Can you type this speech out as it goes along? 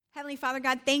Heavenly Father,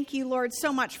 God, thank you, Lord,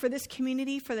 so much for this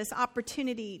community, for this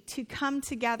opportunity to come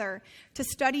together, to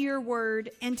study your word,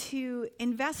 and to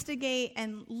investigate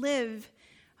and live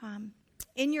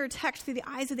in your text through the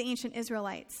eyes of the ancient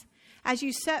Israelites. As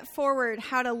you set forward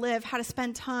how to live, how to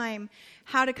spend time,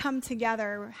 how to come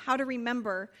together, how to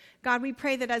remember, God, we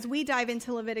pray that as we dive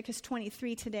into Leviticus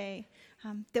 23 today,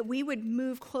 that we would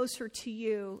move closer to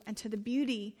you and to the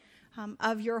beauty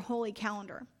of your holy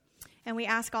calendar. And we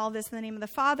ask all this in the name of the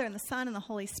Father, and the Son, and the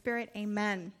Holy Spirit.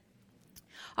 Amen.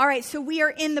 All right, so we are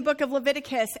in the book of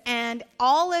Leviticus, and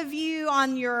all of you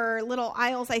on your little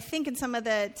aisles, I think in some of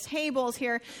the tables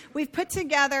here, we've put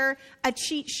together a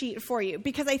cheat sheet for you,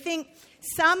 because I think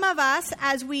some of us,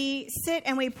 as we sit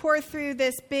and we pour through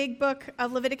this big book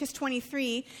of Leviticus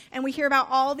 23, and we hear about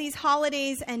all these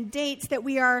holidays and dates that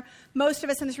we are, most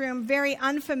of us in this room, very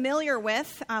unfamiliar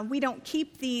with. We don't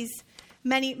keep these,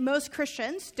 most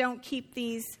Christians don't keep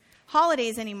these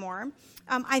holidays anymore.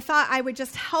 I thought I would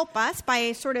just help us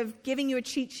by sort of giving you a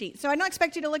cheat sheet. So I don't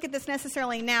expect you to look at this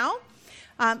necessarily now.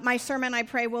 My sermon, I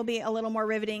pray, will be a little more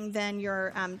riveting than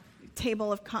your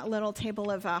little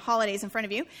table of holidays in front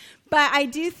of you. But I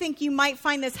do think you might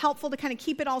find this helpful to kind of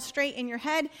keep it all straight in your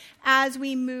head as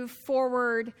we move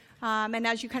forward and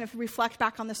as you kind of reflect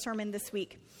back on the sermon this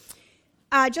week.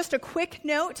 Just a quick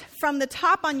note, from the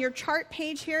top on your chart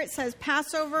page here, it says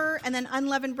Passover and then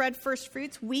unleavened bread, first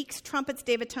fruits, weeks, trumpets,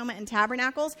 Day of Atonement, and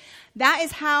tabernacles. That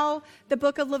is how the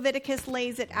book of Leviticus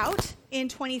lays it out in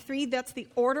 23. That's the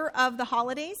order of the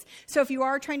holidays. So if you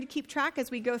are trying to keep track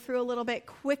as we go through a little bit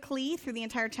quickly through the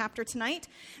entire chapter tonight,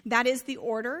 that is the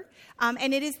order.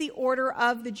 And it is the order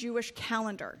of the Jewish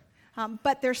calendar.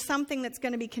 But there's something that's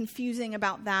going to be confusing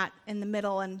about that in the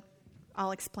middle, and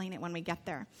I'll explain it when we get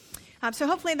there. So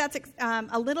hopefully that's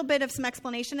a little bit of some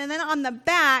explanation. And then on the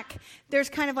back,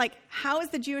 there's kind of like, how does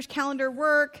the Jewish calendar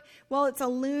work? Well, it's a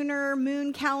lunar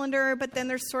moon calendar, but then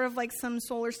there's sort of like some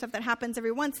solar stuff that happens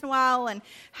every once in a while. And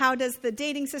how does the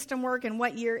dating system work, and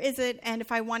what year is it? And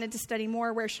if I wanted to study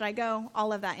more, where should I go?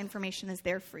 All of that information is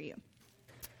there for you.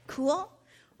 Cool?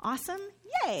 Awesome?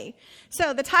 Yay!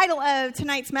 So the title of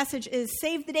tonight's message is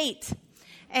Save the Date.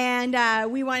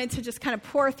 And we wanted to just kind of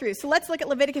pour through. So let's look at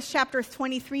Leviticus chapter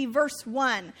 23, verse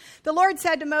 1. The Lord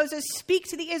said to Moses, "Speak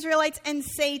to the Israelites and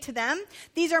say to them,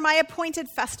 these are my appointed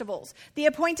festivals, the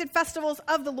appointed festivals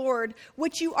of the Lord,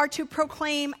 which you are to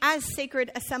proclaim as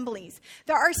sacred assemblies.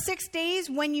 There are 6 days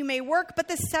when you may work, but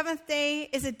the seventh day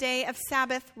is a day of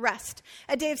Sabbath rest,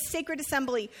 a day of sacred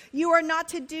assembly. You are not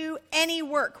to do any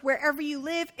work. Wherever you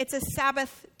live, it's a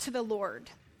Sabbath to the Lord."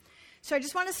 So I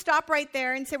just want to stop right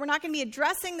there and say we're not going to be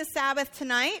addressing the Sabbath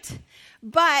tonight,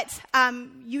 but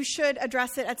you should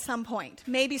address it at some point.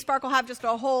 Maybe Spark will have just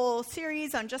a whole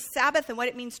series on just Sabbath and what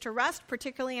it means to rest,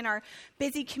 particularly in our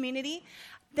busy community.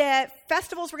 The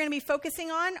festivals we're going to be focusing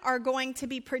on are going to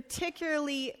be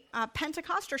particularly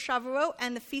Pentecost or Shavuot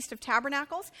and the Feast of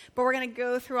Tabernacles, but we're going to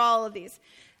go through all of these.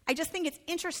 I just think it's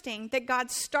interesting that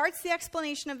God starts the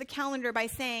explanation of the calendar by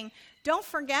saying, don't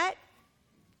forget,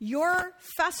 your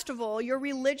festival, your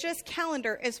religious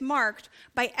calendar is marked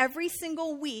by every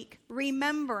single week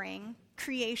remembering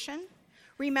creation,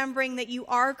 remembering that you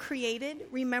are created,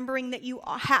 remembering that you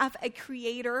have a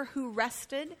creator who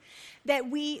rested, that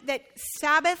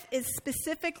Sabbath is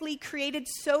specifically created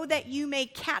so that you may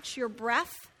catch your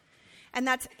breath. And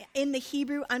that's in the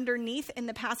Hebrew underneath in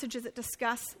the passages that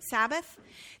discuss Sabbath,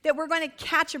 that we're going to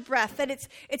catch a breath, that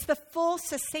it's the full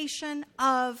cessation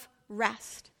of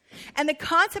rest. And the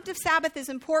concept of Sabbath is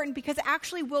important because it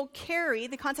actually will carry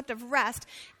the concept of rest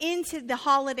into the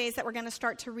holidays that we're going to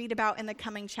start to read about in the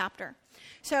coming chapter.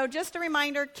 So just a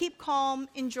reminder, keep calm,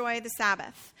 enjoy the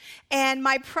Sabbath. And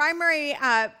my primary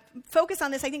focus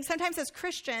on this, I think sometimes as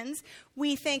Christians,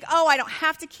 we think, oh, I don't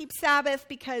have to keep Sabbath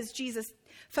because Jesus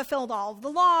fulfilled all of the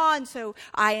law, and so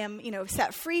I am,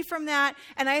 set free from that.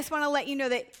 And I just want to let you know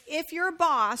that if your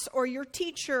boss or your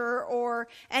teacher or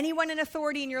anyone in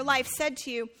authority in your life said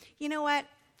to you, you know what,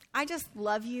 I just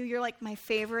love you, you're like my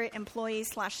favorite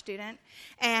employee/student,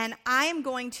 and I am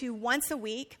going to once a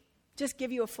week just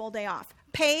give you a full day off.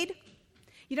 Paid.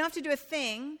 You don't have to do a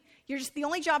thing. The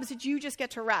only job is that you just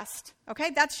get to rest.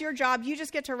 Okay? That's your job. You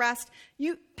just get to rest.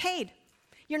 You paid.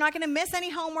 You're not going to miss any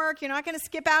homework. You're not going to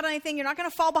skip out on anything. You're not going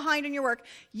to fall behind in your work.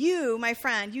 You, my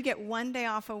friend, you get 1 day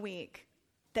off a week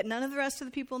that none of the rest of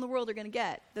the people in the world are going to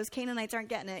get. Those Canaanites aren't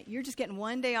getting it. You're just getting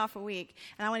 1 day off a week,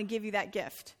 and I want to give you that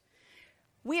gift.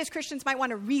 We as Christians might want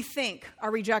to rethink our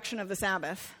rejection of the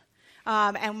Sabbath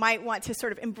and might want to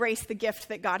sort of embrace the gift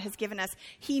that God has given us.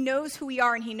 He knows who we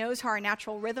are, and he knows how our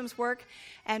natural rhythms work,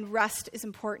 and rest is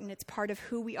important. It's part of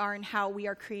who we are and how we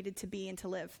are created to be and to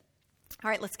live. All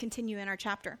right, let's continue in our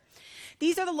chapter.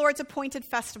 These are the Lord's appointed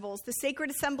festivals, the sacred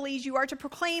assemblies you are to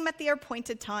proclaim at the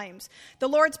appointed times. The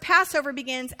Lord's Passover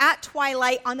begins at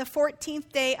twilight on the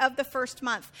 14th day of the first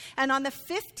month. And on the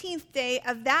 15th day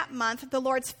of that month, the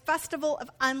Lord's festival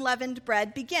of unleavened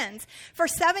bread begins. For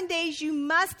 7 days you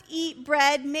must eat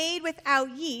bread made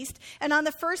without yeast. And on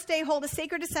the first day hold a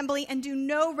sacred assembly and do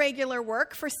no regular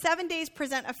work. For 7 days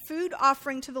present a food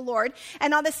offering to the Lord.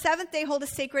 And on the 7th day hold a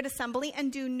sacred assembly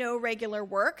and do no regular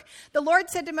work. The Lord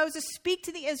said to Moses, speak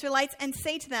to the Israelites and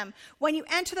say to them, when you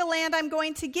enter the land I'm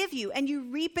going to give you and you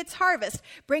reap its harvest,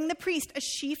 bring the priest a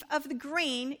sheaf of the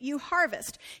grain you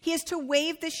harvest. He is to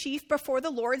wave the sheaf before the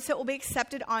Lord so it will be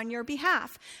accepted on your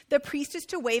behalf. The priest is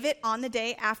to wave it on the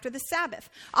day after the Sabbath.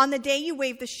 On the day you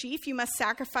wave the sheaf, you must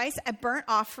sacrifice a burnt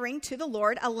offering to the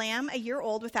Lord, a lamb a year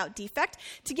old without defect,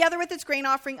 together with its grain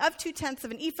offering of 2/10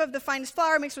 of an ephah of the finest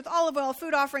flour mixed with olive oil,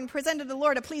 food offering presented to the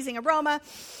Lord, a pleasing aroma,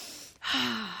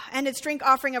 and its drink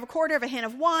offering of 1/4 of a hin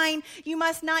of wine. You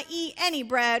must not eat any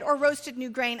bread or roasted new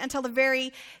grain until the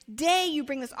very day you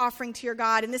bring this offering to your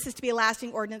God, and this is to be a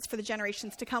lasting ordinance for the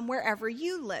generations to come wherever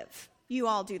you live. You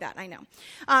all do that, I know.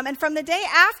 And from the day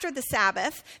after the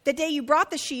Sabbath, the day you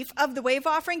brought the sheaf of the wave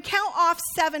offering, count off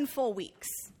 7 full weeks.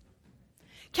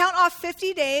 Count off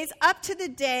 50 days up to the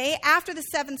day after the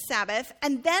 7th Sabbath,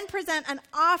 and then present an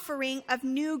offering of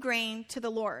new grain to the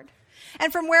Lord.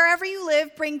 And from wherever you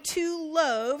live, bring 2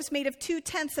 loaves made of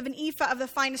 2/10 of an ephah of the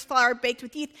finest flour baked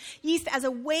with yeast as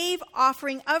a wave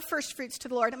offering of first fruits to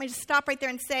the Lord. Let me just stop right there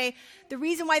and say the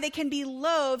reason why they can be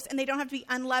loaves and they don't have to be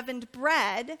unleavened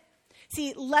bread.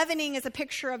 See, leavening is a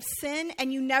picture of sin,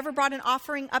 and you never brought an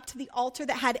offering up to the altar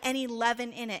that had any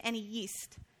leaven in it, any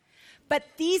yeast. But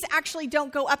these actually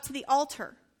don't go up to the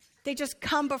altar. They just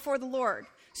come before the Lord.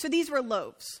 So these were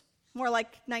loaves, more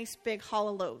like nice big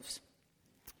hollow loaves.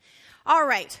 All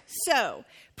right, so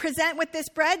present with this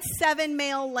bread 7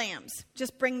 male lambs.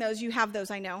 Just bring those. You have those,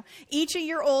 I know. Each a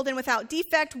year old and without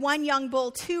defect, 1 young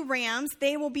bull, 2 rams.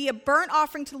 They will be a burnt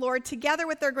offering to the Lord, together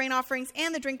with their grain offerings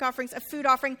and the drink offerings, a food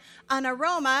offering, an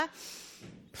aroma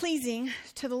pleasing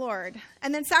to the Lord.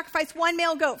 And then sacrifice 1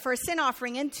 male goat for a sin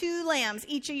offering and 2 lambs,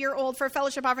 each a year old, for a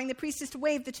fellowship offering. The priest is to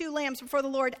wave the 2 lambs before the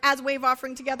Lord as wave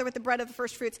offering, together with the bread of the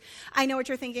first fruits. I know what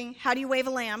you're thinking. How do you wave a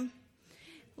lamb?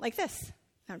 Like this.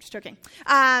 I'm just joking.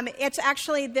 It's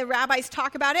actually, the rabbis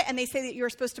talk about it, and they say that you're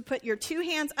supposed to put your 2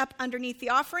 hands up underneath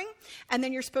the offering, and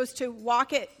then you're supposed to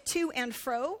walk it to and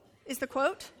fro, is the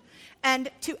quote,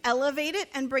 and to elevate it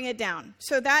and bring it down.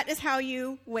 So that is how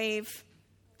you wave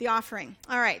the offering.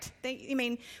 All right.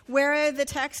 Where the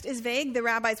text is vague, the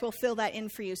rabbis will fill that in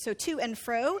for you. So to and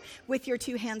fro with your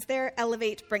 2 hands there,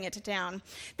 elevate, bring it down.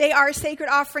 They are a sacred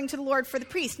offering to the Lord for the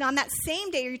priest. Now on that same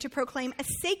day are you to proclaim a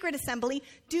sacred assembly,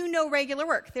 do no regular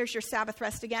work. There's your Sabbath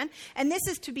rest again. And this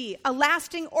is to be a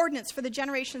lasting ordinance for the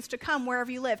generations to come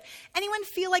wherever you live. Anyone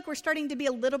feel like we're starting to be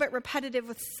a little bit repetitive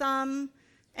with some?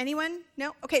 Anyone?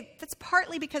 No? Okay, that's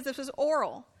partly because this was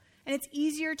oral. And it's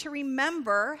easier to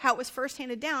remember how it was first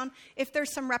handed down if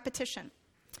there's some repetition.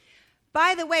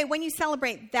 By the way, when you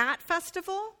celebrate that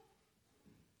festival,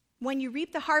 when you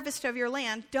reap the harvest of your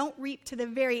land, don't reap to the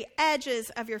very edges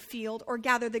of your field or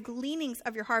gather the gleanings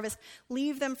of your harvest.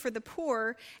 Leave them for the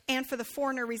poor and for the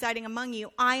foreigner residing among you.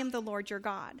 I am the Lord your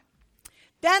God.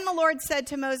 Then the Lord said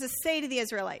to Moses, say to the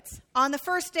Israelites, on the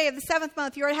first day of the 7th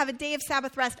month, you are to have a day of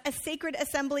Sabbath rest, a sacred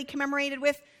assembly commemorated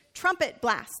with trumpet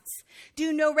blasts.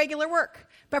 Do no regular work,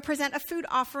 but present a food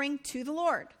offering to the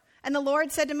Lord. And the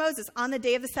Lord said to Moses, on the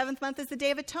day of the 7th month is the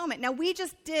Day of Atonement. Now, we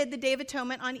just did the Day of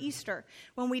Atonement on Easter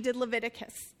when we did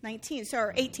Leviticus 19,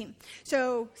 or 18.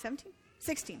 So 17?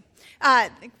 16.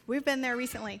 We've been there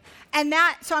recently. And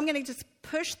so I'm going to just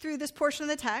push through this portion of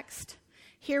the text.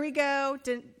 Here we go.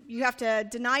 You have to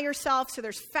deny yourself. So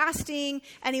there's fasting.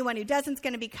 Anyone who doesn't is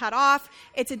going to be cut off.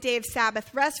 It's a day of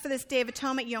Sabbath rest for this Day of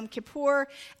Atonement, Yom Kippur.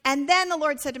 And then the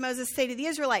Lord said to Moses, say to the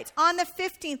Israelites, on the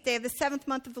 15th day of the 7th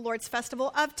month of the Lord's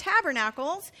Festival of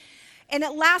Tabernacles, and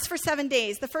it lasts for 7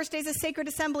 days. The first day is a sacred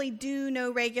assembly. Do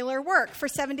no regular work. For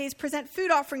 7 days, present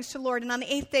food offerings to the Lord. And on the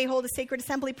 8th day, hold a sacred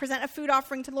assembly. Present a food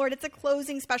offering to the Lord. It's a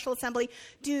closing special assembly.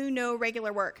 Do no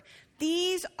regular work.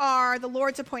 These are the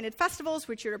Lord's appointed festivals,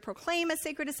 which you're to proclaim as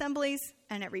sacred assemblies.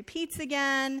 And it repeats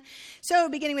again. So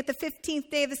beginning with the 15th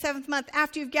day of the 7th month,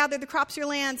 after you've gathered the crops of your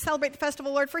land, celebrate the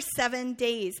festival of the Lord for 7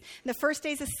 days. And the first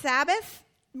day is a Sabbath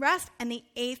rest, and the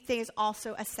 8th day is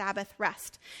also a Sabbath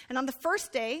rest. And on the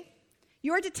first day,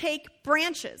 you are to take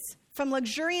branches from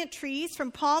luxuriant trees,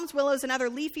 from palms, willows, and other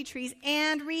leafy trees,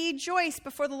 and rejoice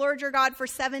before the Lord your God for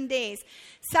 7 days.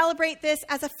 Celebrate this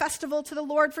as a festival to the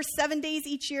Lord for 7 days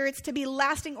each year. It's to be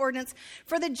lasting ordinance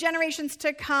for the generations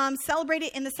to come. Celebrate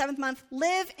it in the 7th month.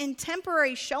 Live in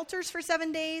temporary shelters for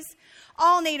 7 days.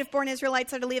 All native-born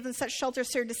Israelites are to live in such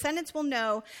shelters so your descendants will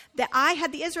know that I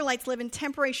had the Israelites live in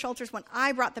temporary shelters when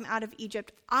I brought them out of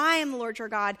Egypt. I am the Lord your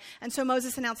God. And so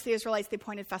Moses announced to the Israelites the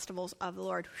appointed festivals of the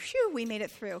Lord. Phew, we made it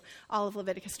through all of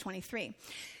Leviticus 23.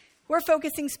 We're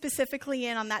focusing specifically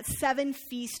in on that 7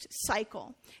 feast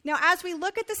cycle. Now, as we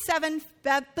look at the 7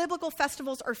 biblical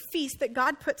festivals or feasts that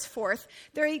God puts forth,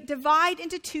 they divide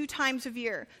into 2 times of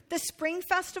year, the spring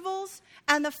festivals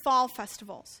and the fall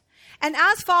festivals. And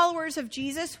as followers of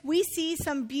Jesus, we see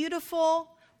some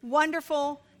beautiful,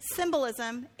 wonderful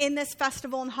symbolism in this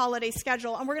festival and holiday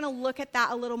schedule, and we're going to look at that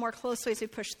a little more closely as we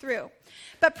push through.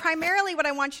 But primarily what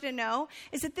I want you to know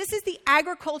is that this is the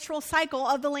agricultural cycle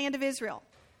of the land of Israel.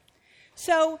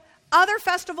 So other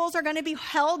festivals are going to be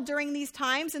held during these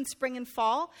times in spring and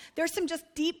fall. There's some just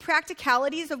deep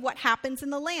practicalities of what happens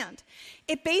in the land.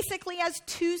 It basically has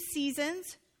 2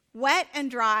 seasons, wet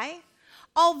and dry,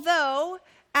 although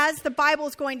as the Bible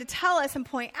is going to tell us and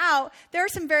point out, there are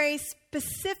some very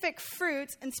specific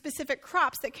fruits and specific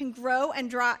crops that can grow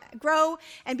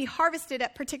and be harvested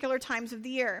at particular times of the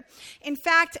year. In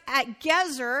fact, at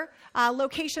Gezer, a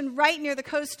location right near the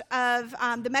coast of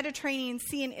the Mediterranean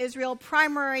Sea in Israel,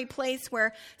 primary place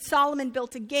where Solomon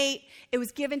built a gate. It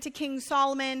was given to King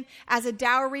Solomon as a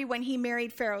dowry when he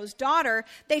married Pharaoh's daughter.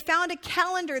 They found a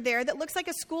calendar there that looks like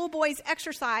a schoolboy's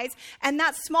exercise, and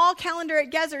that small calendar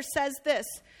at Gezer says this: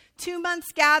 2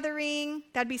 months gathering,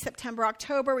 that'd be September,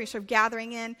 October, we're sort of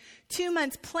gathering in. 2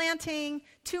 months planting,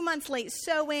 2 months late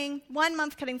sowing, 1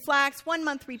 month cutting flax, 1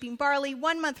 month reaping barley,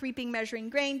 1 month reaping measuring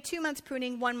grain, 2 months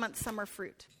pruning, 1 month summer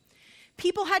fruit.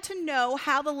 People had to know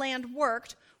how the land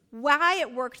worked, why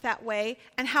it worked that way,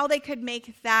 and how they could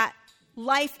make that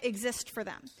life exist for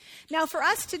them. Now, for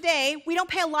us today, we don't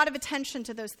pay a lot of attention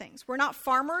to those things. We're not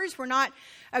farmers, we're not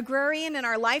agrarian in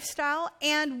our lifestyle,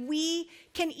 and we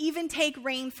can even take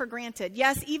rain for granted.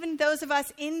 Yes, even those of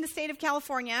us in the state of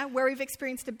California, where we've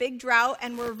experienced a big drought,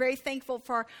 and we're very thankful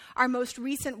for our most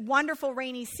recent wonderful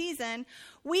rainy season,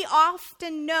 we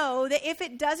often know that if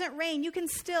it doesn't rain, you can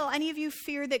still, any of you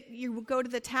fear that you go to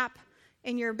the tap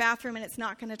in your bathroom and it's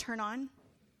not going to turn on?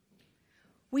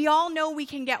 We all know we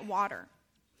can get water.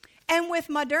 And with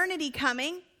modernity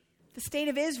coming, the state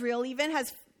of Israel even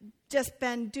has just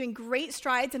been doing great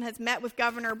strides and has met with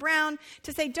Governor Brown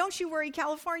to say, don't you worry,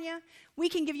 California, we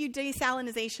can give you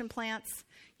desalinization plants.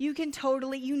 You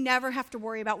never have to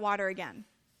worry about water again.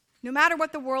 No matter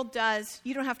what the world does,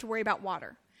 you don't have to worry about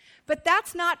water. But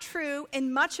that's not true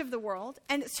in much of the world,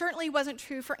 and it certainly wasn't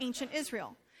true for ancient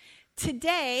Israel.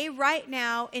 Today, right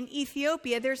now in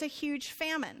Ethiopia, there's a huge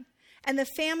famine. And the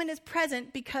famine is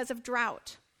present because of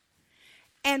drought.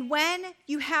 And when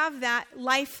you have that,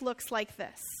 life looks like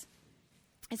this.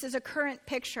 This is a current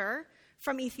picture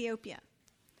from Ethiopia.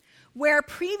 Where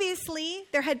previously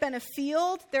there had been a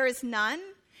field, there is none.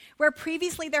 Where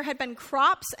previously there had been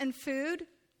crops and food,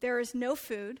 there is no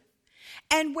food.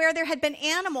 And where there had been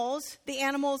animals, the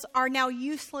animals are now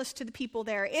useless to the people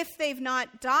there. If they've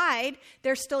not died,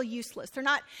 they're still useless. They're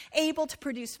not able to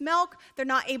produce milk. They're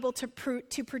not able to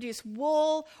produce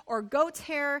wool or goat's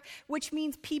hair, which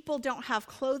means people don't have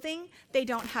clothing, they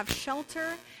don't have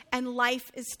shelter, and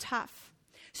life is tough.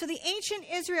 So the ancient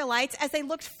Israelites, as they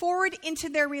looked forward into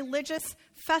their religious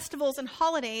festivals and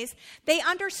holidays, they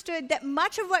understood that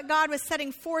much of what God was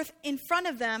setting forth in front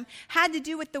of them had to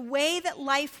do with the way that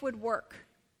life would work.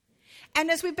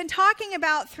 And as we've been talking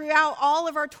about throughout all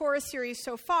of our Torah series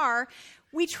so far,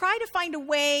 we try to find a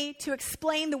way to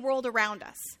explain the world around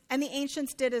us, and the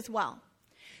ancients did as well.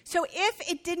 So if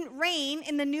it didn't rain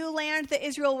in the new land that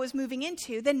Israel was moving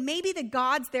into, then maybe the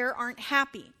gods there aren't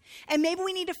happy. And maybe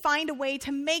we need to find a way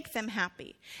to make them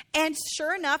happy. And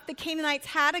sure enough, the Canaanites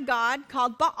had a god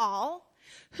called Baal,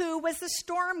 who was the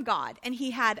storm god. And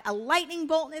he had a lightning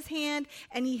bolt in his hand,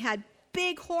 and he had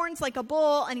big horns like a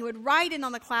bull, and he would ride in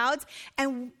on the clouds.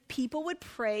 And people would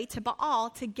pray to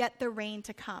Baal to get the rain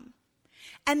to come.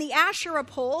 And the Asherah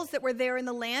poles that were there in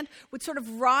the land would sort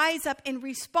of rise up in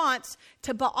response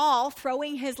to Baal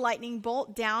throwing his lightning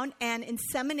bolt down and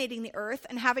inseminating the earth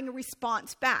and having a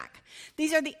response back.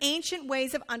 These are the ancient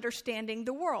ways of understanding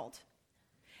the world.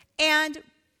 And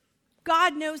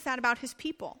God knows that about his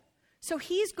people. So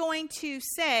he's going to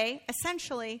say,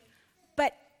 essentially,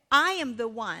 but I am the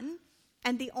one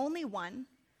and the only one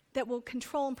that will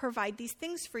control and provide these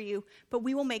things for you, but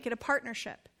we will make it a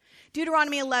partnership.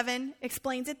 Deuteronomy 11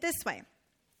 explains it this way.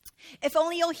 If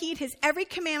only you'll heed his every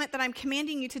commandment that I'm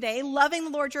commanding you today, loving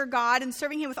the Lord your God and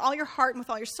serving him with all your heart and with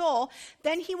all your soul,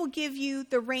 then he will give you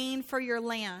the rain for your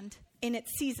land in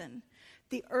its season,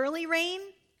 the early rain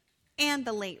and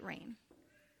the late rain.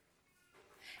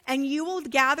 And you will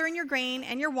gather in your grain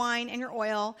and your wine and your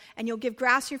oil, and you'll give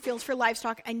grass in your fields for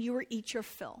livestock, and you will eat your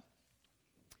fill.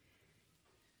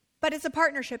 But it's a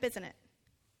partnership, isn't it?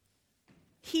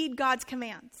 Heed God's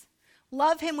commands.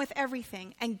 Love him with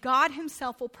everything, and God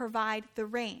himself will provide the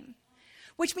rain.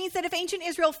 Which means that if ancient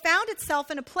Israel found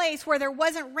itself in a place where there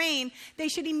wasn't rain, they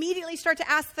should immediately start to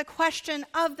ask the question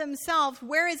of themselves,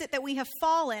 where is it that we have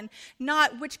fallen?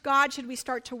 Not which God should we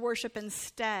start to worship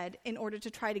instead in order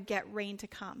to try to get rain to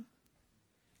come.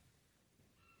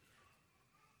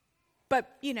 But,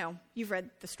 you've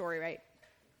read the story, right?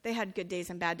 They had good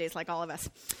days and bad days like all of us.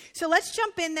 So let's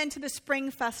jump in then to the spring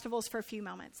festivals for a few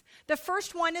moments. The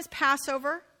first one is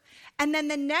Passover. And then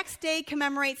the next day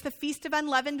commemorates the Feast of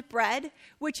Unleavened Bread,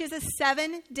 which is a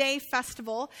 7-day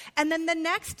festival. And then the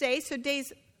next day, so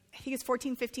days, I think it's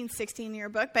 14, 15, 16 in your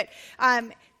book, but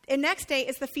the next day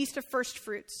is the Feast of First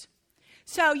Fruits.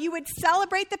 So you would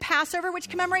celebrate the Passover, which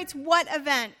commemorates what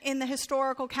event in the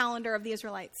historical calendar of the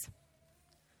Israelites?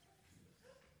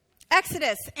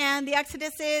 Exodus. And the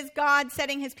Exodus is God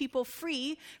setting his people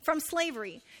free from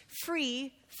slavery,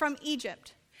 free from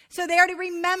Egypt. So they are to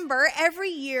remember every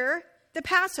year the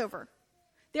Passover.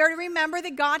 They are to remember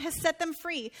that God has set them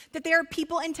free, that they are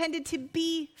people intended to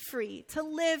be free, to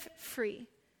live free.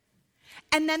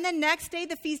 And then the next day,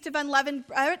 the Feast of Unleavened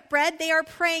Bread, they are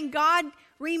praying, God,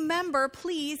 remember,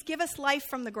 please give us life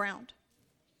from the ground.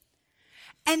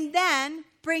 And then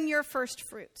bring your first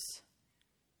fruits.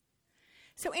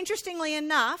 So interestingly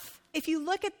enough, if you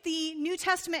look at the New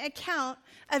Testament account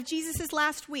of Jesus'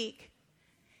 last week,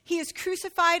 he is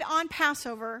crucified on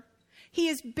Passover, he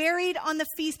is buried on the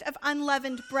Feast of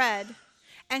Unleavened Bread,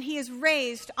 and he is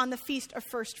raised on the Feast of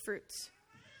First Fruits.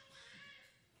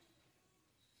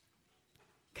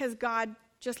 Because God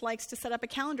just likes to set up a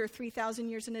calendar 3,000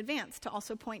 years in advance to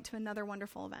also point to another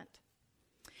wonderful event.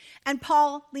 And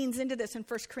Paul leans into this in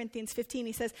 1 Corinthians 15.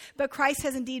 He says, but Christ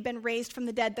has indeed been raised from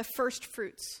the dead, the first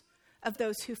fruits of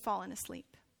those who've fallen asleep.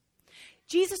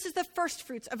 Jesus is the first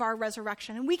fruits of our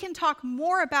resurrection. And we can talk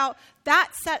more about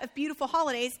that set of beautiful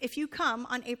holidays if you come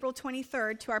on April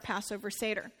 23rd to our Passover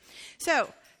Seder. So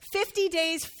 50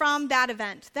 days from that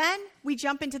event, then we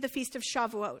jump into the Feast of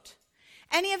Shavuot.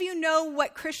 Any of you know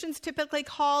what Christians typically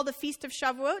call the Feast of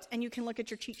Shavuot? And you can look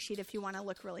at your cheat sheet if you want to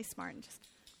look really smart.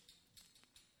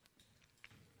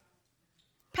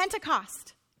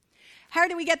 Pentecost. How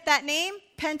do we get that name?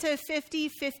 Penta,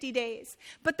 50 days.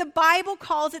 But the Bible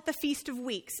calls it the Feast of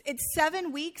Weeks. It's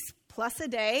 7 weeks plus a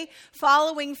day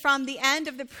following from the end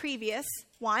of the previous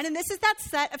one. And this is that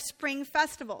set of spring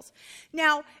festivals.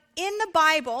 Now, in the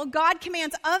Bible, God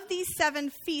commands of these 7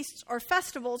 feasts or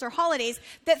festivals or holidays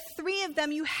that 3 of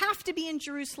them you have to be in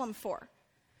Jerusalem for.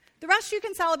 The rest you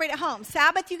can celebrate at home.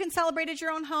 Sabbath you can celebrate at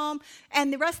your own home,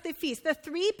 and the rest of the feasts. The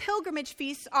 3 pilgrimage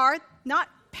feasts are not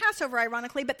Passover,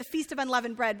 ironically, but the Feast of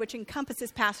Unleavened Bread, which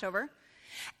encompasses Passover.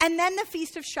 And then the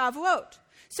Feast of Shavuot.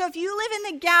 So if you live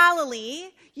in the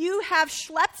Galilee, you have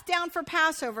schlepped down for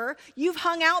Passover, you've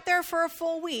hung out there for a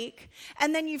full week,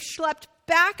 and then you've schlepped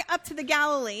back up to the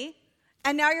Galilee,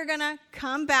 and now you're going to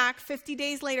come back 50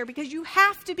 days later because you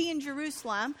have to be in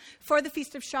Jerusalem for the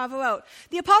Feast of Shavuot.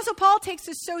 The Apostle Paul takes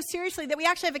this so seriously that we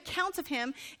actually have accounts of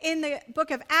him in the book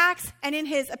of Acts and in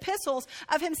his epistles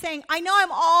of him saying, I know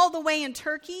I'm all the way in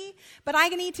Turkey, but I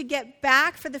need to get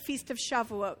back for the Feast of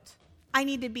Shavuot. I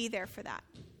need to be there for that.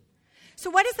 So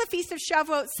what does the Feast of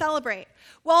Shavuot celebrate?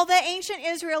 Well, the ancient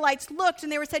Israelites looked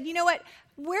and they said, you know what?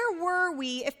 Where were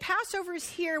we? If Passover is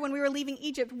here when we were leaving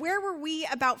Egypt, where were we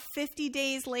about 50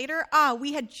 days later?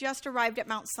 We had just arrived at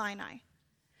Mount Sinai.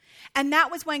 And that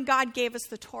was when God gave us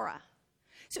the Torah.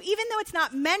 So even though it's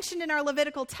not mentioned in our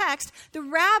Levitical text, the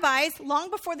rabbis, long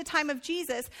before the time of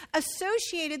Jesus,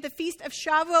 associated the Feast of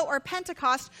Shavuot or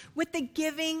Pentecost with the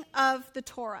giving of the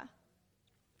Torah.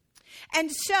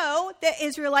 And so the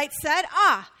Israelites said,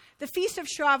 the Feast of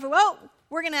Shavuot,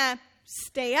 we're going to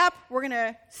stay up, we're going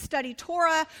to study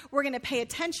Torah, we're going to pay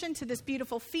attention to this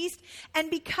beautiful feast. And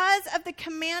because of the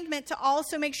commandment to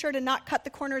also make sure to not cut the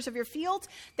corners of your fields,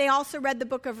 they also read the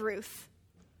book of Ruth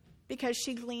because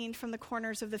she gleaned from the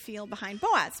corners of the field behind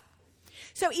Boaz.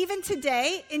 So even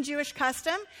today, in Jewish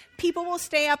custom, people will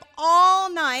stay up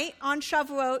all night on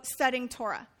Shavuot studying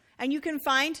Torah. And you can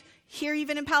find here,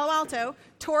 even in Palo Alto,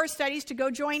 Torah studies to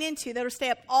go join into that will stay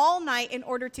up all night in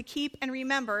order to keep and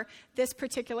remember this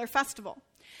particular festival.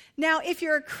 Now, if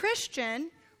you're a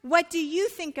Christian, what do you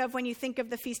think of when you think of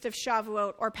the Feast of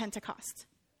Shavuot or Pentecost?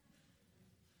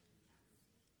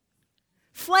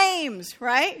 Flames,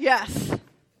 right? Yes.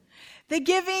 The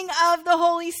giving of the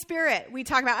Holy Spirit we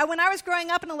talk about. When I was growing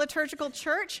up in a liturgical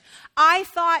church, I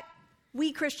thought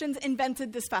we Christians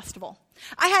invented this festival.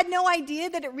 I had no idea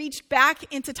that it reached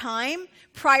back into time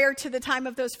prior to the time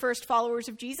of those first followers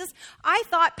of Jesus. I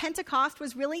thought Pentecost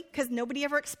was really, because nobody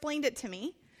ever explained it to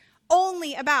me,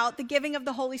 only about the giving of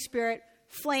the Holy Spirit,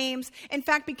 flames. In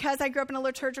fact, because I grew up in a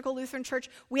liturgical Lutheran church,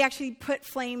 we actually put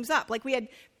flames up. Like we had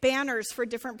banners for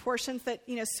different portions that,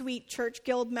 sweet church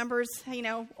guild members,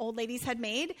 old ladies had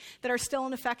made that are still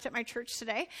in effect at my church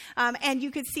today. And you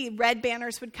could see red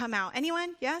banners would come out.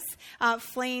 Anyone? Yes?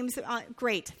 Flames.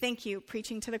 Great. Thank you.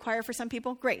 Preaching to the choir for some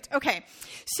people. Great. Okay.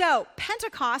 So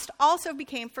Pentecost also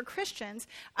became for Christians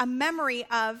a memory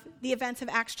of the events of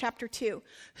Acts chapter 2.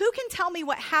 Who can tell me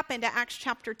what happened at Acts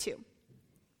chapter 2?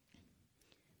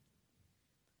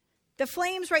 The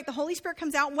flames, right? The Holy Spirit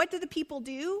comes out. And what do the people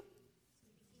do?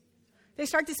 They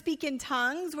start to speak in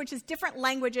tongues, which is different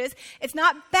languages. It's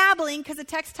not babbling because the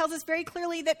text tells us very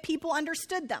clearly that people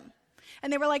understood them.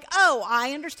 And they were like, oh,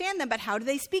 I understand them, but how do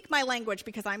they speak my language?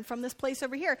 Because I'm from this place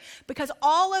over here. Because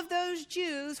all of those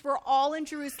Jews were all in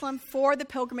Jerusalem for the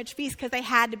pilgrimage feast because they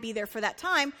had to be there for that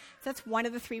time. So that's one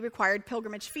of the 3 required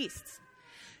pilgrimage feasts.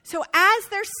 So as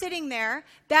they're sitting there,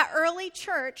 that early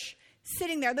church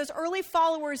sitting there, those early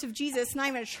followers of Jesus, not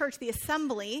even a church, the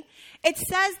assembly, it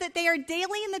says that they are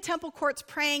daily in the temple courts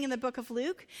praying in the book of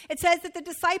Luke. It says that the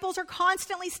disciples are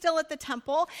constantly still at the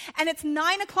temple, and it's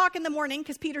 9 o'clock in the morning,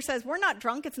 because Peter says, we're not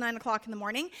drunk, it's 9 o'clock in the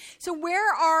morning. So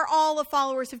where are all the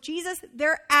followers of Jesus?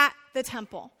 They're at the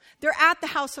temple. They're at the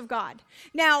house of God.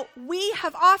 Now, we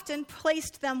have often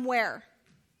placed them where?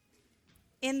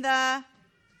 In the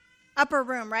upper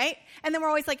room, right? And then we're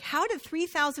always like, how did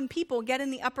 3,000 people get in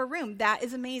the upper room? That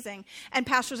is amazing. And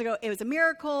pastors will go, it was a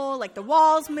miracle, like the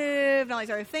walls moved, and all these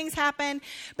other things happened.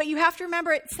 But you have to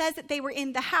remember, it says that they were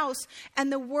in the house,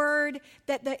 and the word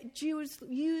that the Jews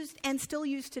used and still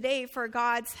use today for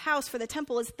God's house, for the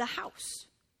temple, is the house.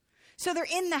 So they're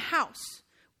in the house,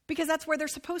 because that's where they're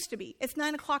supposed to be. It's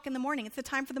 9 o'clock in the morning. It's the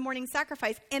time for the morning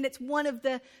sacrifice, and it's one of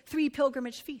the 3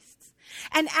 pilgrimage feasts.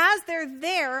 And as they're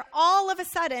there, all of a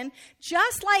sudden,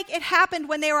 just like it happened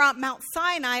when they were on Mount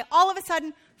Sinai, all of a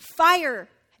sudden, fire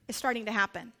is starting to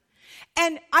happen.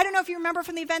 And I don't know if you remember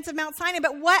from the events of Mount Sinai,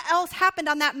 but what else happened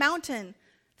on that mountain?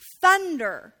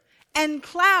 Thunder and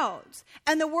clouds.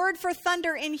 And the word for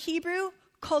thunder in Hebrew,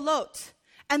 kolot.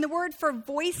 And the word for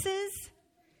voices,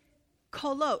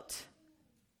 kolot.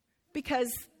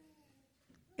 Because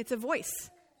it's a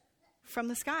voice from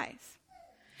the skies.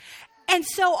 And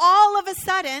so all of a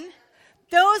sudden,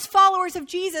 those followers of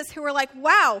Jesus who were like,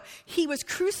 wow, he was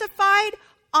crucified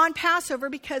on Passover,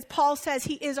 because Paul says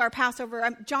he is our Passover,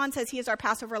 John says he is our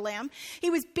Passover lamb. He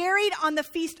was buried on the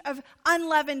Feast of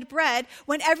Unleavened Bread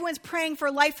when everyone's praying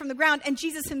for life from the ground, and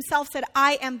Jesus himself said,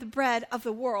 I am the bread of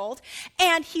the world.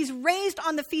 And he's raised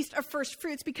on the Feast of First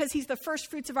Fruits because he's the first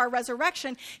fruits of our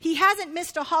resurrection. He hasn't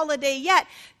missed a holiday yet.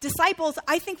 Disciples,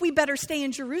 I think we better stay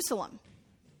in Jerusalem.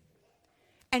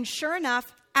 And sure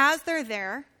enough, as they're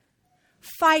there,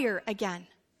 fire again.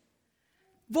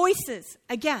 Voices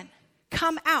again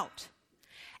come out.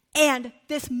 And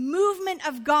this movement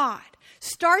of God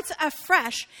starts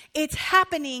afresh. It's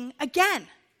happening again.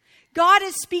 God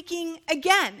is speaking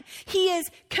again. He is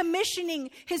commissioning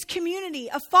his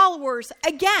community of followers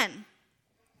again.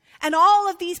 And all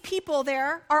of these people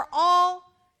there are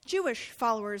all Jewish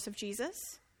followers of Jesus.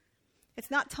 It's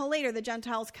not till later the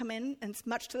Gentiles come in, and it's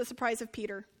much to the surprise of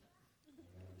Peter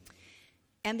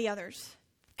and the others.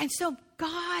 And so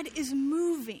God is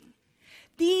moving.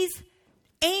 These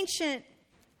ancient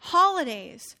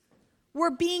holidays were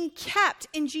being kept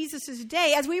in Jesus'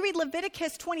 day. As we read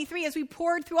Leviticus 23, as we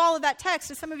poured through all of that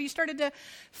text, as some of you started to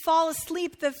fall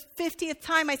asleep the 50th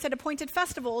time I said appointed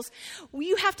festivals,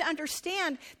 you have to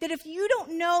understand that if you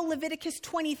don't know Leviticus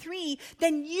 23,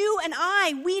 then you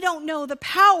and we don't know the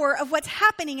power of what's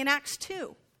happening in Acts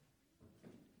 2.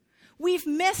 We've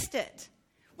missed it.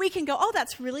 We can go, oh,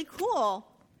 that's really cool.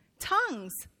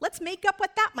 Tongues. Let's make up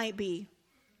what that might be.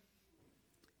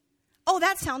 Oh,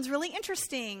 that sounds really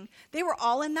interesting. They were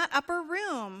all in that upper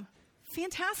room.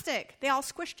 Fantastic. They all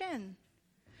squished in.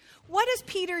 What does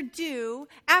Peter do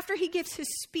after he gives his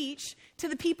speech to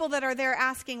the people that are there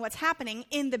asking what's happening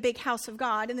in the big house of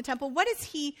God, in the temple? What does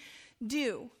he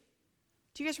do?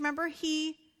 Do you guys remember?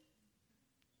 He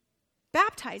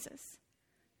baptizes.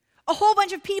 A whole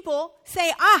bunch of people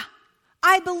say,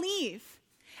 I believe.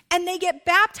 And they get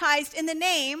baptized in the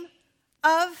name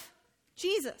of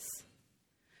Jesus.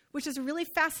 Which is a really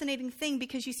fascinating thing,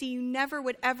 because you see, you never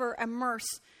would ever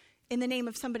immerse in the name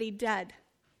of somebody dead.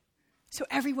 So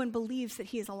everyone believes that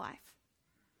he is alive.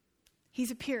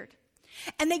 He's appeared.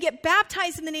 And they get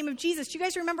baptized in the name of Jesus. Do you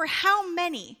guys remember how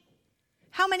many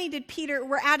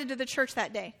were added to the church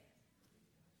that day?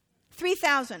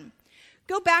 3,000.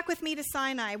 Go back with me to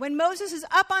Sinai. When Moses is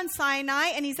up on Sinai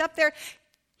and he's up there,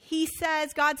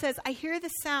 God says, I hear the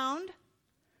sound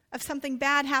of something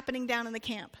bad happening down in the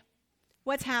camp.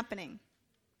 What's happening?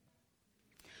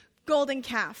 Golden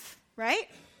calf, right?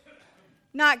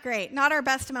 Not great. Not our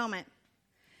best moment.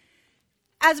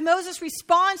 As Moses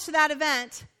responds to that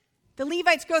event, the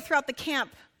Levites go throughout the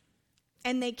camp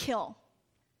and they kill.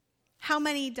 How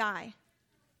many die?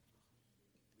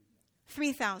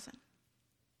 3,000.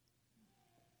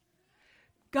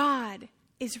 God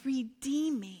is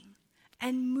redeeming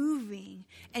and moving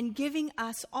and giving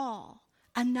us all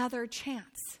another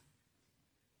chance.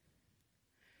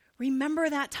 Remember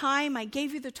that time I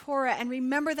gave you the Torah, and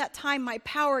remember that time my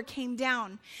power came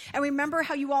down, and remember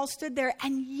how you all stood there,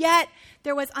 and yet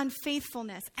there was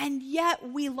unfaithfulness, and yet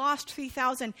we lost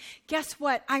 3,000. Guess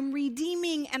what? I'm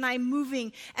redeeming and I'm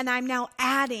moving, and I'm now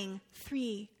adding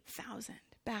 3,000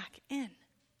 back in.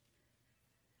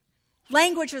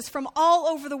 Languages from all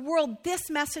over the world, this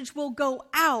message will go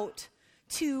out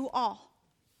to all.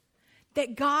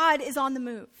 That God is on the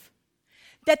move.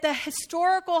 That the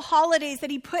historical holidays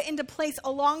that he put into place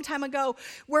a long time ago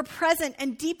were present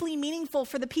and deeply meaningful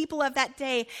for the people of that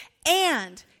day,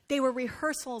 and they were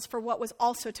rehearsals for what was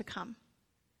also to come.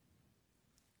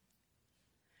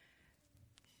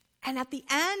 And at the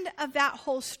end of that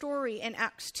whole story in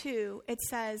Acts 2, it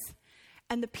says,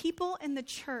 and the people in the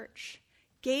church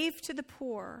gave to the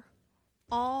poor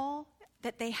all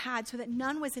that they had so that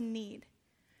none was in need,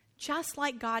 just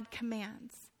like God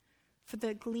commands for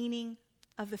the gleaning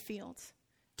of the fields.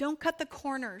 Don't cut the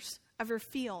corners of your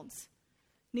fields,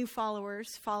 new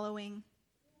followers following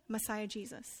Messiah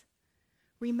Jesus.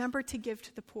 Remember to give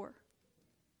to the poor.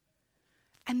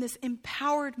 And this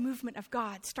empowered movement of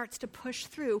God starts to push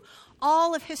through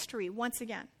all of history once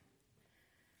again.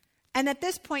 And at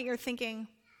this point you're thinking,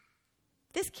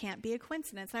 this can't be a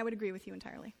coincidence. And I would agree with you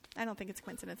entirely. I don't think it's a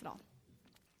coincidence at all.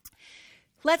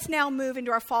 Let's now move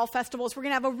into our fall festivals. We're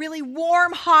going to have a really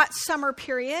warm, hot summer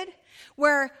period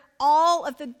where all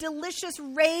of the delicious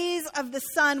rays of the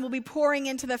sun will be pouring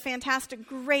into the fantastic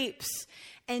grapes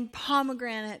and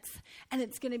pomegranates. And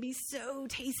it's going to be so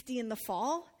tasty in the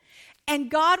fall. And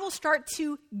God will start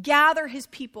to gather his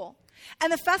people.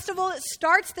 And the festival that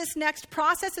starts this next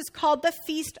process is called the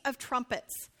Feast of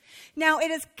Trumpets. Now,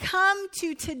 it has come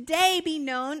to today be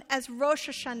known as Rosh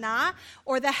Hashanah,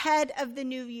 or the head of the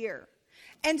new year.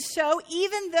 And so,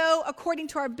 even though, according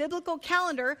to our biblical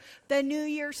calendar, the new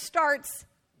year starts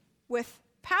with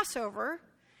Passover,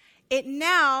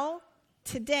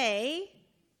 today,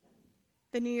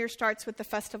 the new year starts with the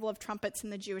Festival of Trumpets in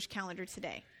the Jewish calendar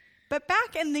today. But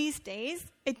back in these days,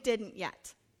 it didn't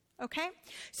yet. Okay?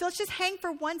 So let's just hang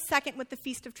for 1 second with the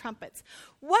Feast of Trumpets.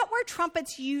 What were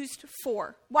trumpets used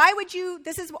for? Why would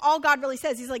this is all God really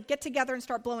says. He's like, get together and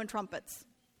start blowing trumpets.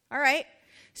 All right?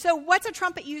 So what's a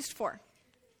trumpet used for?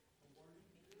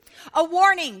 A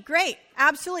warning. Great.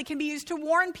 Absolutely. Can be used to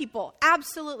warn people.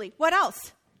 Absolutely. What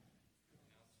else?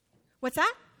 What's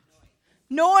that?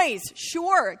 Noise.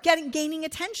 Sure. Gaining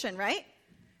attention, right?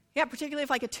 Yeah, particularly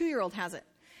if like a 2-year-old has it.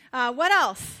 What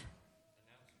else?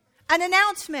 An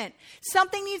announcement.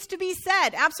 Something needs to be said.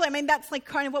 Absolutely. I mean, that's like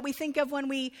kind of what we think of when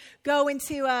we go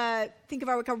into think of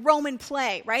like a Roman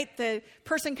play, right? The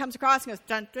person comes across and goes,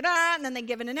 dun, dun, dun, and then they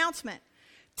give an announcement.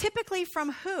 Typically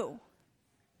from who?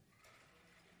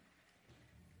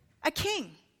 A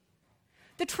king.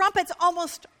 The trumpets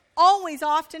almost always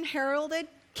often heralded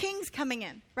kings coming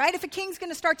in, right? If a king's going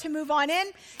to start to move on in,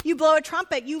 you blow a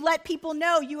trumpet. You let people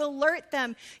know. You alert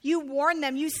them. You warn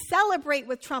them. You celebrate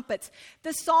with trumpets.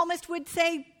 The psalmist would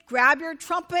say, grab your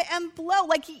trumpet and blow.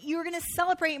 Like you're going to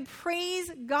celebrate and praise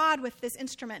God with this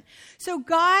instrument. So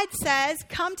God says,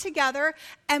 come together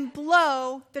and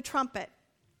blow the trumpet.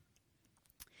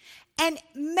 And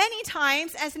many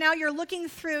times, as now you're looking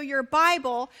through your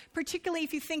Bible, particularly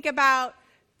if you think about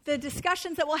the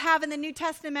discussions that we'll have in the New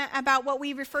Testament about what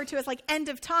we refer to as like end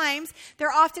of times,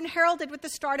 they're often heralded with the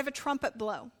start of a trumpet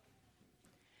blow.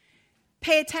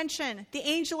 Pay attention. The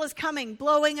angel is coming,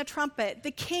 blowing a trumpet. The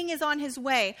king is on his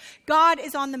way. God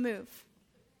is on the move.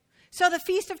 So the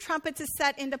Feast of Trumpets is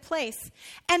set into place.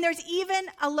 And there's even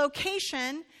a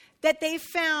location that they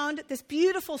found, this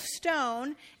beautiful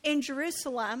stone in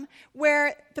Jerusalem,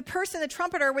 where the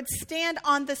trumpeter would stand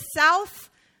on the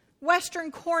southwestern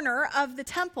corner of the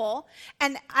temple.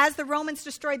 And as the Romans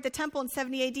destroyed the temple in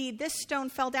 70 AD, this stone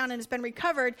fell down and has been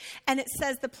recovered. And it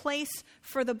says the place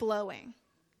for the blowing.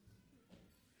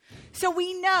 So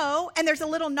we know, and there's a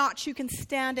little notch you can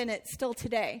stand in it still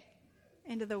today,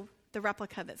 into the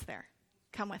replica that's there.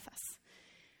 Come with us.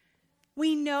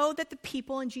 We know that the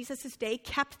people in Jesus' day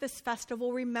kept this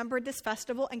festival, remembered this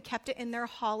festival, and kept it in their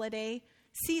holiday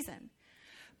season.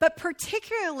 But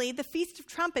particularly, the Feast of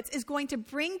Trumpets is going to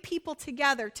bring people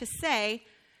together to say,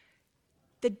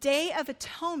 the Day of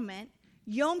Atonement,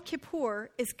 Yom Kippur,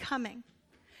 is coming.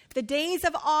 The days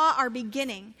of awe are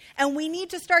beginning, and we need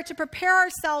to start to prepare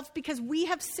ourselves because we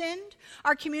have sinned,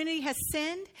 our community has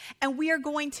sinned, and we are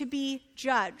going to be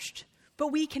judged.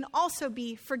 But we can also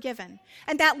be forgiven.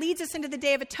 And that leads us into the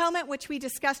Day of Atonement, which we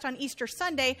discussed on Easter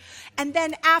Sunday. And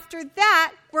then after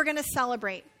that, we're going to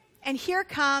celebrate. And here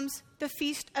comes the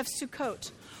Feast of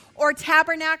Sukkot, or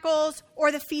Tabernacles,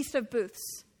 or the Feast of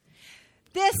Booths.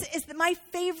 This is my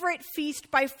favorite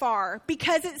feast by far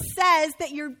because it says that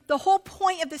the whole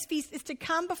point of this feast is to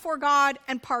come before God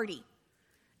and party.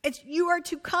 You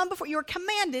are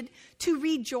commanded to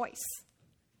rejoice.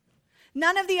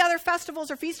 None of the other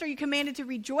festivals or feasts are you commanded to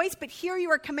rejoice, but here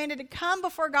you are commanded to come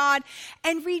before God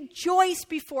and rejoice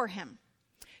before him,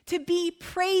 to be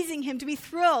praising him, to be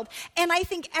thrilled. And I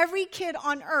think every kid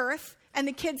on earth, and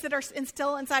the kids that are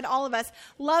still inside all of us,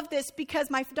 love this because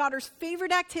my daughter's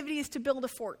favorite activity is to build a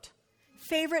fort.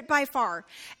 Favorite by far.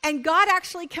 And God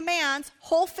actually commands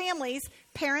whole families,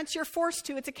 parents, you're forced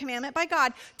to, it's a commandment by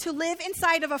God, to live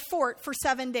inside of a fort for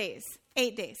 8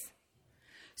 days.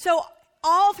 So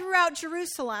all throughout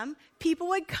Jerusalem, people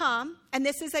would come, and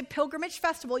this is a pilgrimage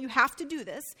festival, you have to do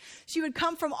this. So you would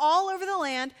come from all over the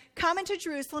land, come into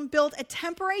Jerusalem, build a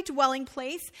temporary dwelling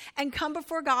place, and come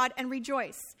before God and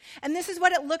rejoice. And this is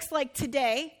what it looks like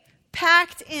today,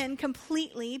 packed in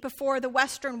completely before the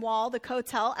western wall, the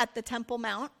Kotel at the Temple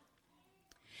Mount.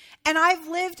 And I've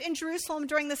lived in Jerusalem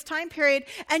during this time period,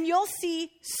 and you'll see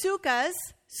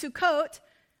Sukkot,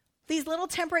 these little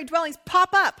temporary dwellings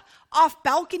pop up off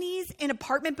balconies in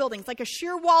apartment buildings, like a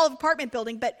sheer wall of apartment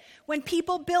building. But when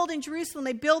people build in Jerusalem,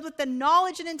 they build with the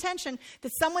knowledge and intention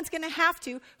that someone's going to have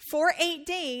to, for 8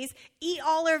 days, eat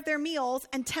all of their meals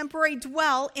and temporarily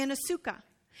dwell in a sukkah.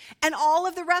 And all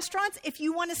of the restaurants, if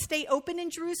you want to stay open in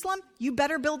Jerusalem, you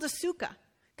better build a sukkah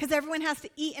because everyone has to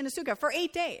eat in a sukkah for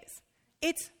 8 days.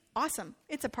 It's awesome.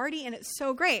 It's a party and it's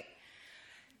so great.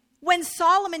 When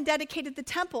Solomon dedicated the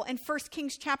temple in 1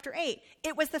 Kings chapter 8,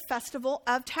 it was the Festival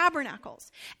of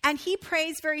Tabernacles. And he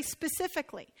prays very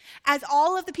specifically, as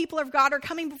all of the people of God are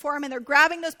coming before him and they're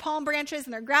grabbing those palm branches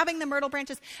and they're grabbing the myrtle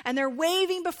branches and they're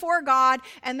waving before God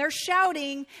and they're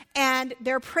shouting and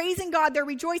they're praising God, they're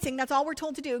rejoicing. That's all we're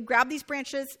told to do. Grab these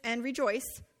branches and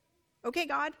rejoice. Okay,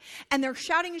 God. And they're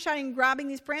shouting and shouting and grabbing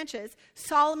these branches.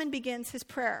 Solomon begins his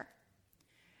prayer.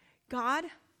 God,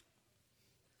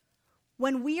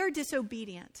 when we are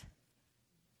disobedient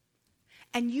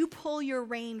and you pull your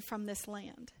rain from this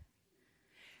land,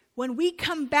 when we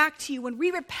come back to you, when we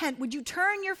repent, would you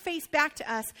turn your face back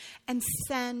to us and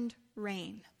send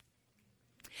rain?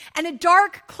 And a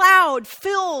dark cloud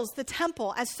fills the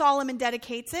temple as Solomon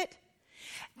dedicates it.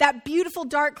 That beautiful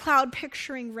dark cloud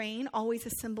picturing rain, always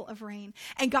a symbol of rain.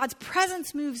 And God's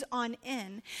presence moves on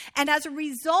in. And as a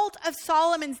result of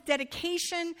Solomon's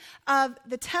dedication of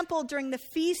the temple during the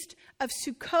Feast of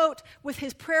Sukkot with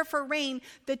his prayer for rain,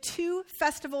 the two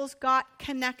festivals got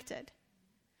connected.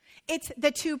 It's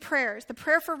the two prayers, the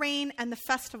prayer for rain and the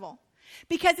festival.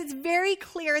 Because it's very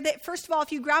clear that, first of all,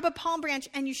 if you grab a palm branch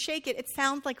and you shake it, it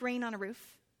sounds like rain on a roof.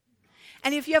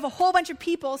 And if you have a whole bunch of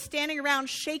people standing around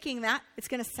shaking that, it's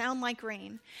going to sound like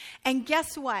rain. And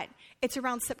guess what? It's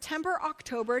around September,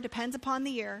 October, depends upon the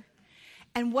year.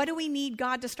 And what do we need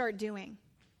God to start doing?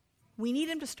 We need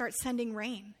him to start sending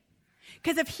rain.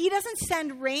 Because if he doesn't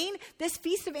send rain, this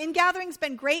Feast of Ingathering's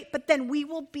been great, but then we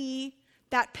will be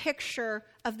that picture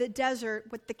of the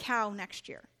desert with the cow next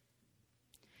year.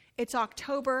 It's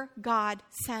October, God,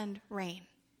 send rain.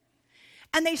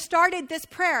 And they started this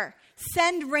prayer.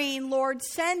 Send rain, Lord,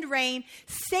 send rain.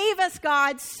 Save us,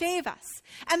 God, save us.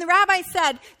 And the rabbi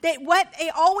said that what they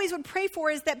always would pray for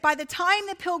is that by the time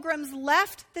the pilgrims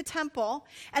left the temple,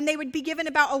 and they would be given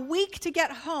about a week to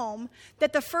get home,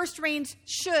 that the first rains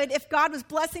should, if God was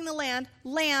blessing the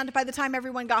land by the time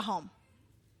everyone got home.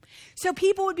 So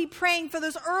people would be praying for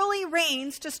those early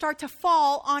rains to start to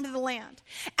fall onto the land.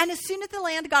 And as soon as the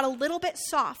land got a little bit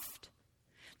soft,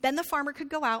 then the farmer could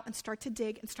go out and start to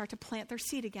dig and start to plant their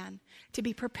seed again to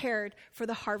be prepared for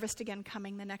the harvest again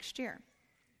coming the next year.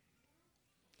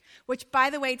 Which,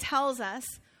 by the way, tells us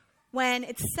when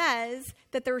it says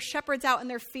that there were shepherds out in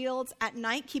their fields at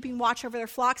night keeping watch over their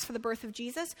flocks for the birth of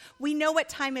Jesus, we know what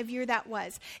time of year that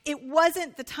was. It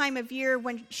wasn't the time of year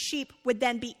when sheep would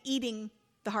then be eating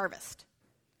the harvest.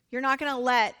 You're not going to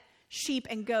let sheep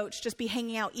and goats just be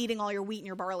hanging out eating all your wheat and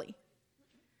your barley.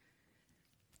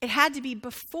 It had to be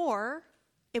before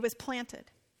it was planted.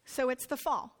 So it's the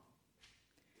fall.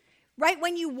 Right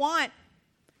when you want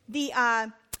the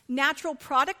natural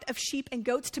product of sheep and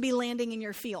goats to be landing in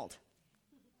your field.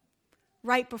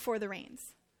 Right before the rains.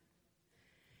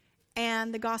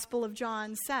 And the Gospel of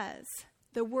John says,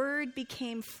 the Word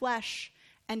became flesh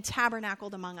and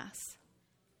tabernacled among us.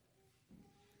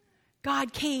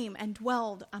 God came and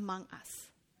dwelled among us.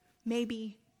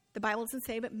 Maybe, the Bible doesn't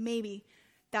say, but maybe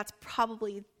that's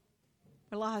probably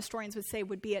what a lot of historians would say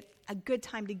would be a good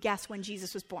time to guess when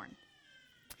Jesus was born.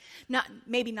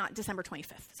 Maybe not December 25th,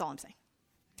 that's all I'm saying.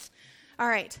 All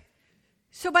right.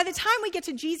 So by the time we get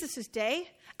to Jesus'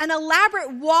 day, an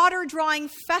elaborate water-drawing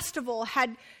festival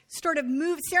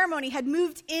ceremony had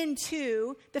moved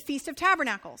into the Feast of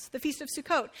Tabernacles, the Feast of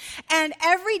Sukkot. And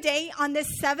every day on this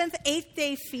 7th, 8th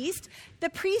day feast, the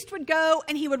priest would go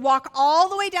and he would walk all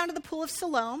the way down to the pool of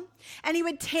Siloam, and he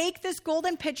would take this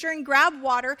golden pitcher and grab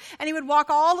water, and he would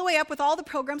walk all the way up with all the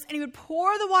pilgrims, and he would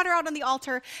pour the water out on the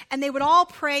altar, and they would all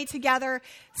pray together,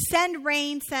 send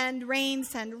rain,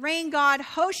 God,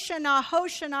 Hoshana,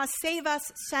 Hoshana, save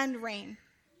us, send rain.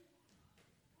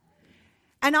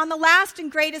 And on the last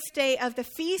and greatest day of the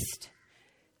feast,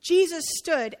 Jesus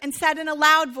stood and said in a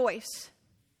loud voice,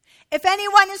 if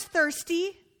anyone is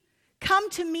thirsty, come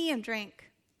to me and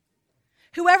drink.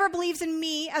 Whoever believes in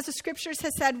me, as the scriptures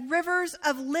has said, rivers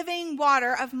of living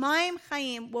water of Maim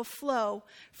Chaim will flow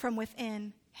from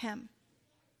within him.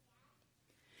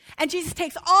 And Jesus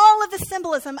takes all of the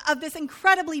symbolism of this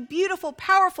incredibly beautiful,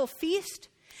 powerful feast,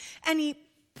 and he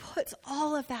puts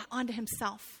all of that onto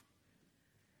himself.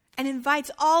 And invites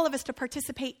all of us to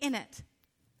participate in it.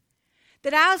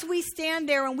 That as we stand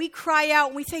there and we cry out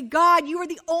and we say, God, you are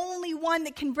the only one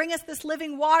that can bring us this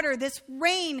living water, this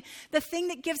rain, the thing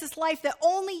that gives us life, that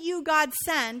only you, God,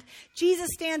 send. Jesus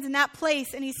stands in that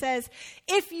place and he says,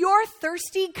 if you're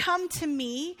thirsty, come to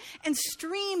me, and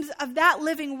streams of that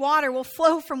living water will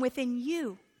flow from within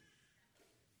you.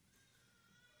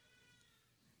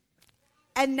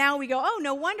 And now we go, oh,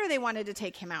 no wonder they wanted to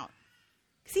take him out.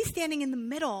 Because he's standing in the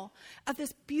middle of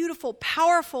this beautiful,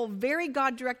 powerful, very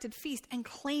God-directed feast and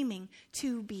claiming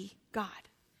to be God.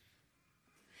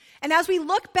 And as we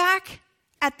look back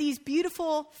at these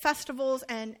beautiful festivals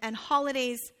and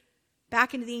holidays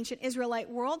back into the ancient Israelite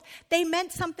world, they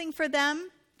meant something for them,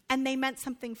 and they meant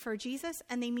something for Jesus,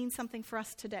 and they mean something for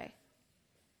us today.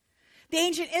 The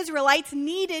ancient Israelites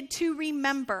needed to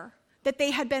remember that they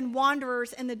had been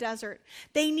wanderers in the desert.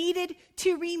 They needed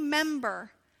to remember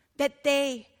that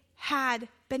they had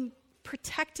been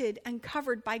protected and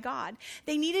covered by God.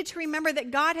 They needed to remember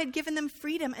that God had given them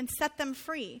freedom and set them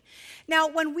free. Now,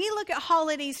 when we look at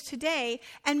holidays today,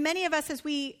 and many of us as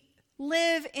we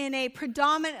live in a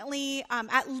predominantly,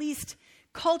 at least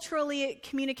culturally, it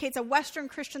communicates a Western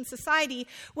Christian society,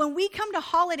 when we come to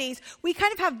holidays, we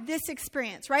kind of have this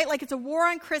experience, right? Like it's a war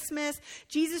on Christmas.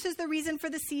 Jesus is the reason for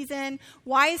the season.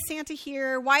 Why is Santa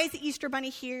here? Why is the Easter Bunny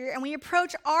here? And we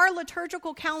approach our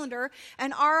liturgical calendar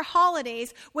and our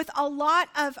holidays with a lot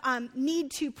of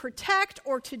need to protect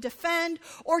or to defend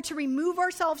or to remove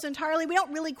ourselves entirely. We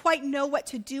don't really quite know what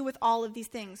to do with all of these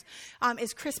things.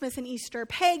 Is Christmas and Easter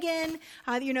pagan?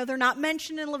 They're not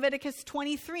mentioned in Leviticus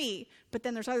 23. But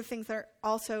then there's other things that are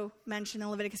also mentioned in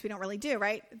Leviticus we don't really do,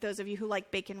 right? Those of you who like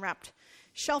bacon-wrapped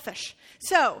shellfish.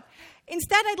 So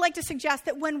instead, I'd like to suggest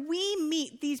that when we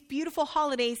meet these beautiful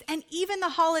holidays, and even the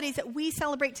holidays that we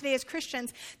celebrate today as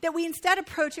Christians, that we instead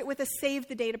approach it with a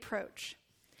save-the-date approach.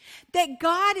 That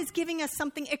God is giving us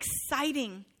something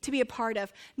exciting to be a part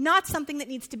of, not something that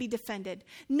needs to be defended,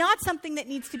 not something that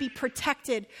needs to be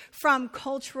protected from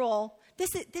cultural.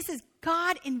 This is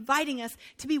God inviting us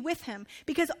to be with him,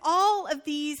 because all of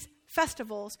these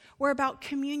festivals were about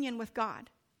communion with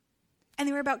God. And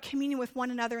they were about communion with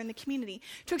one another in the community.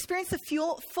 To experience the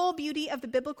full beauty of the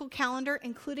biblical calendar,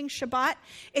 including Shabbat,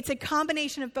 it's a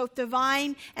combination of both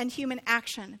divine and human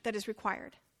action that is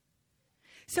required.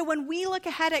 So when we look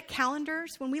ahead at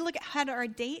calendars, when we look ahead at our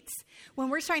dates, when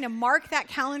we're starting to mark that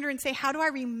calendar and say, how do I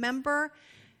remember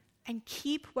and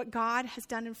keep what God has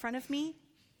done in front of me?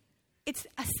 It's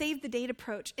a save-the-date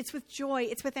approach. It's with joy.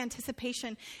 It's with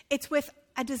anticipation. It's with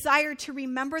a desire to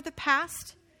remember the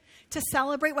past, to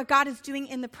celebrate what God is doing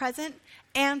in the present,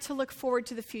 and to look forward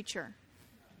to the future.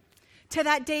 To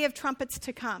that day of trumpets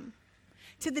to come.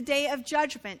 To the day of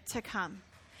judgment to come.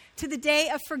 To the day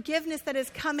of forgiveness that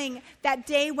is coming, that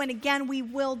day when again we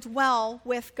will dwell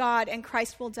with God and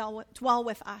Christ will dwell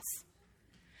with us.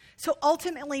 So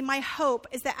ultimately, my hope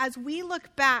is that as we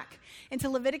look back into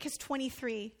Leviticus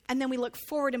 23, and then we look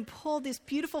forward and pull this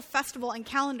beautiful festival and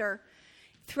calendar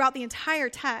throughout the entire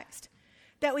text,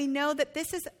 that we know that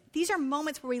these are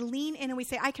moments where we lean in and we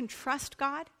say, I can trust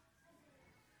God,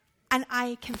 and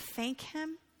I can thank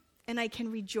him, and I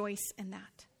can rejoice in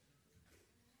that.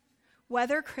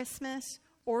 Whether Christmas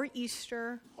or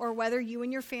Easter, or whether you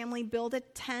and your family build a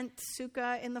tent,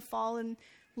 sukkah, in the fall and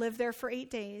live there for 8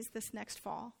 days this next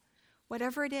fall,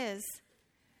 whatever it is,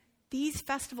 these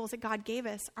festivals that God gave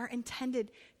us are intended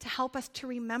to help us to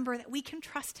remember that we can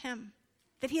trust him,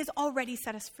 that he has already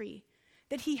set us free,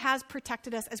 that he has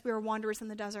protected us as we were wanderers in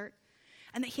the desert,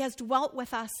 and that he has dwelt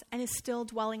with us and is still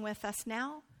dwelling with us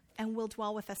now and will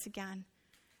dwell with us again.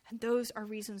 And those are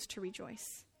reasons to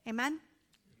rejoice. Amen?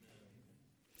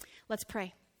 Let's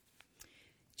pray.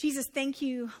 Jesus, thank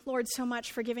you, Lord, so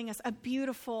much for giving us a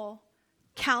beautiful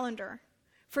calendar,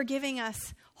 for giving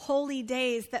us holy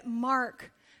days that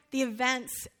mark the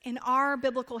events in our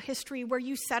biblical history where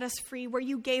you set us free, where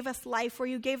you gave us life, where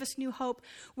you gave us new hope,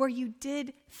 where you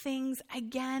did things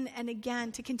again and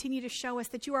again to continue to show us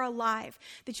that you are alive,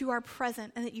 that you are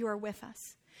present, and that you are with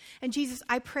us. And Jesus,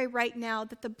 I pray right now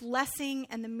that the blessing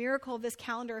and the miracle of this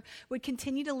calendar would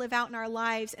continue to live out in our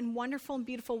lives in wonderful and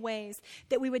beautiful ways,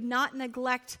 that we would not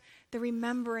neglect the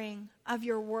remembering of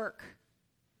your work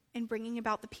in bringing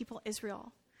about the people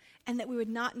Israel, and that we would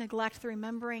not neglect the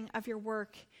remembering of your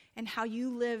work and how you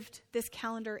lived this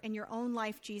calendar in your own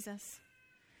life, Jesus,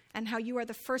 and how you are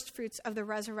the first fruits of the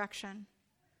resurrection,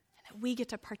 and that we get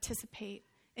to participate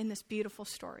in this beautiful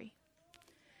story.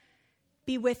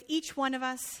 Be with each one of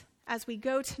us as we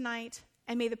go tonight,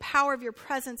 and may the power of your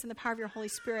presence and the power of your Holy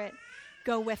Spirit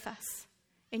go with us.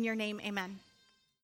 In your name, amen.